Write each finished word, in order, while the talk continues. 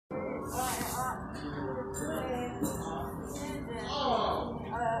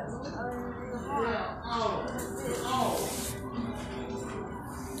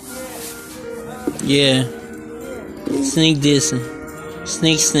Yeah. Sneak dissing.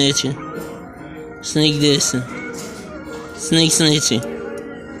 Sneak snitching. Sneak dissing. Sneak snitching.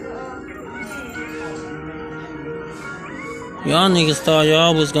 Y'all niggas thought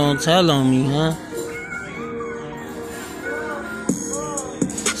y'all was gonna tell on me, huh?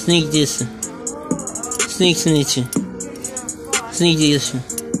 Sneak dissing. Sneak snitching. Sneak dissing.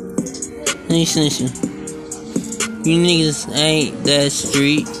 Sneak snitching. You niggas ain't that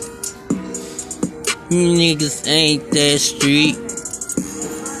street. You niggas ain't that street.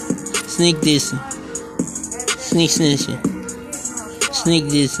 Sneak dissing. Sneak snitching. Sneak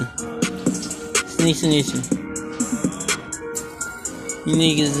dissing. Sneak snitching. You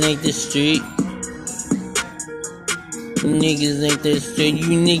niggas ain't the street. You niggas ain't that street.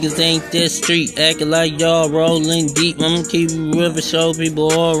 You niggas ain't that street. Acting like y'all rolling deep. I'ma keep it real for show.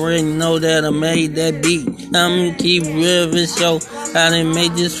 People already know that I made that beat. I'ma keep it real for show. I done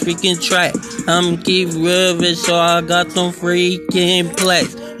made this freaking track. I'ma keep it real for show. I got them freaking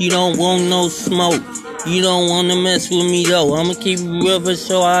plaques. You don't want no smoke. You don't wanna mess with me though. I'ma keep it real for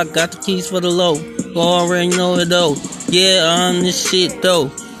show. I got the keys for the low. You already know it though. Yeah, I'm this shit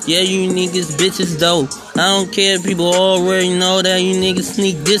though. Yeah, you niggas bitches though. I don't care, people already know that you niggas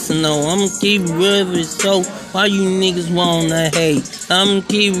sneak dissing though. I'ma keep it real for show. Why you niggas wanna hate? I'ma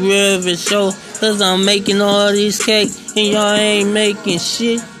keep it real for show. Cause I'm making all this cake and y'all ain't making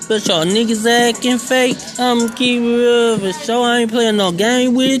shit. But y'all niggas acting fake. I'ma keep it real for show. I ain't playing no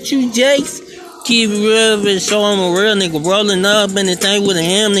game with you jakes. Keep it real for show. I'm a real nigga rolling up anything with a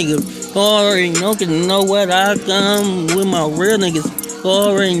ham nigga. Already know, cause you know what I come with my real niggas.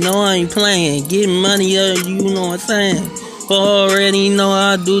 Already know I ain't playing. Getting money up, you know what I'm saying. Already know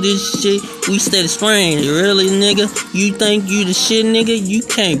I do this shit. We steady spraying. Really, nigga? You think you the shit, nigga? You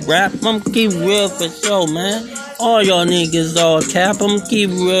can't rap. I'ma keep real for sure, man. All y'all niggas all cap. I'ma keep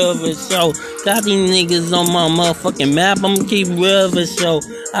real for sure. Got these niggas on my motherfucking map. I'ma keep real for sure.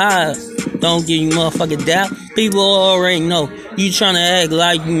 I don't give you motherfucking doubt. People already know. You tryna act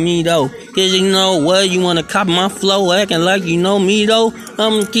like you me though. Cause you know what? You wanna copy my flow acting like you know me though.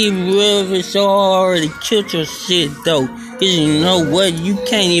 I'ma keep it real for sure. I already killed your shit though. Cause you know what? You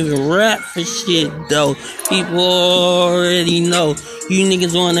can't even rap for shit though. People already know. You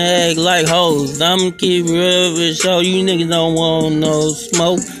niggas wanna act like hoes. I'ma keep it real for sure. You niggas don't want no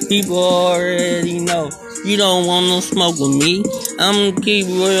smoke. People already know. You don't want no smoke with me. I'ma keep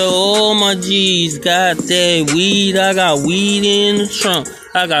it real. All my G's got that weed. I got weed in the trunk.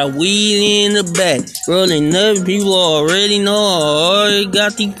 I got weed in the back. Rolling up, people already know I already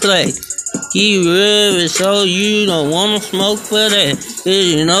got the plaques. Keep it real, so you don't wanna smoke for that. Cause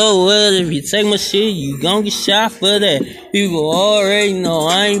you know what, if you take my shit, you gon' get shot for that. People already know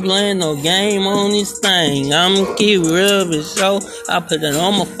I ain't playing no game on this thing. I'ma keep it real, so I put it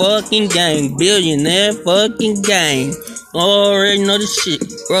on my fucking game. Billionaire fucking game. Already know the shit.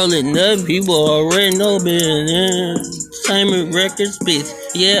 Rolling up, people already know billionaire. Entertainment records, bitch.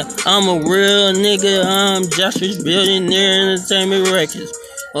 Yeah, I'm a real nigga. I'm Joshua's Billionaire Entertainment Records.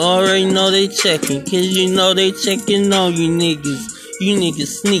 Already know they checking, cause you know they checking on you niggas. You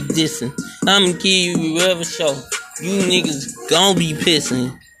niggas sneak dissing. I'ma give you whatever show. You niggas gon' be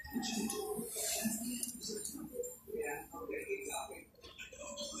pissing.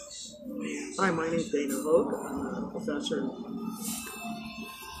 Hi, my name's Dana Hogue, professor.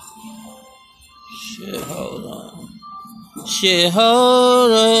 Shit, hold on. Shit,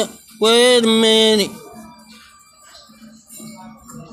 hold up. Wait a minute.